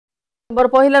Number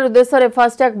पहला देश में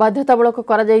फास्टैग बाध्यतामूलक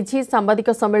सांबादिक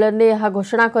सम्मेलन में यह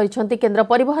घोषणा कर केन्द्र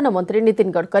परिवहन मंत्री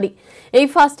नितिन गडकरी। यह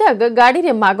फास्टैग गाड़ी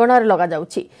में मागणार लगा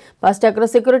जाउछि। फास्टैगर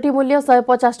सिक्योरिटी मूल्य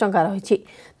 150 टंका रही।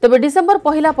 तेज डिसेम्बर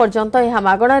पहला पर्यंत यह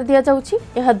मागणार दि जाउछि।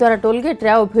 यह द्वारा टोलगेट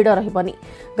आउ भिड़ रहिबनी।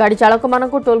 गाड़ी चालक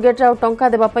मानक टोलगेट आउ टंका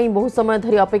देबापई बहु समय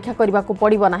धरी अपेक्षा करबाकू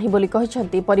पड़िबो नाही बोली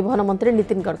कहिसंती परिवहन मंत्री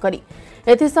नितिन गडकरी।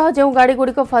 एथिसह जो गाड़ी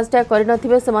गुड़िक फास्टैग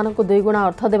करनथिबे सेमानकू 2 गुणा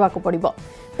अर्थ देबाकू पड़िबो।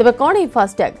 तेबे कोन ई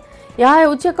फास्टैग? यह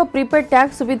ହେଉଛି ଏକ ପ୍ରିପେଡ୍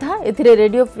ଟ୍ୟାଗ୍ ସୁବିଧା। ଏଥିରେ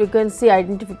ରେଡିଓ ଫ୍ରିକ୍ୱେନ୍ସି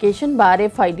ଆଇଡେଣ୍ଟିଫିକେସନ୍ ବା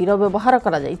RFID ର ବ୍ୟବହାର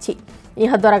କରାଯାଇଛି।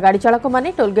 ଏହା ଦ୍ୱାରା ଗାଡ଼ି ଚାଳକମାନେ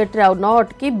ଟୋଲଗେଟ୍ରେ ଆଉ ନ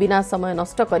ଅଟକି ବିନା ସମୟ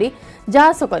ନଷ୍ଟ କରି ଯା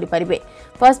ଆସ କରିପାରିବେ।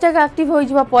 ଫାସ୍ଟ୍ୟାଗ୍ ଆକ୍ଟିଭ୍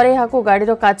ହୋଇଯିବା ପରେ ଏହାକୁ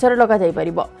ଗାଡ଼ିର କାଚରେ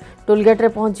ଲଗାଯାଇପାରିବ। ଟୋଲଗେଟ୍ରେ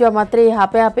ପହଞ୍ଚିବା ମାତ୍ରେ ଏହା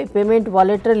ଆପେ ଆପେ ପେମେଣ୍ଟ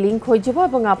ୱାଲେଟ୍ରେ ଲିଙ୍କ୍ ହୋଇଯିବ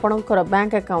ଏବଂ ଆପଣଙ୍କର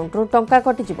ବ୍ୟାଙ୍କ ଆକାଉଣ୍ଟରୁ ଟଙ୍କା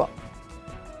କଟିଯିବ।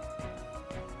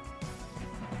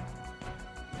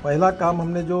 पहला काम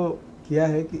हमने जो किया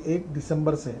है कि 1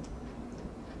 दिसंबर से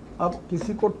अब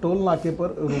किसी को टोल नाके पर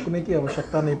रुकने की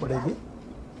आवश्यकता नहीं पड़ेगी।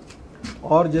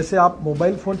 और जैसे आप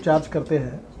मोबाइल फ़ोन चार्ज करते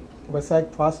हैं वैसा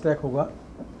एक फास्टैग होगा।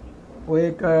 वो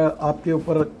एक आपके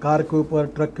ऊपर, कार के ऊपर,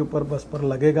 ट्रक के ऊपर, बस पर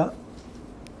लगेगा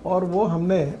और वो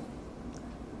हमने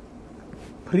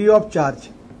फ्री ऑफ चार्ज,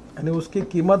 यानी उसकी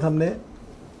कीमत हमने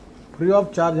फ्री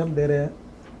ऑफ चार्ज हम दे रहे हैं।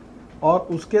 और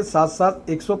उसके साथ साथ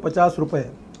 150 रुपये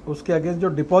उसके अगेंस्ट जो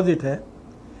डिपॉजिट है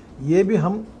ये भी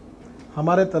हम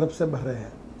हमारे तरफ से भर रहे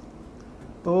हैं।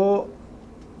 तो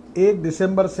 1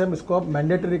 दिसंबर से हम इसको अब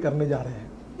मैंडेटरी करने जा रहे हैं।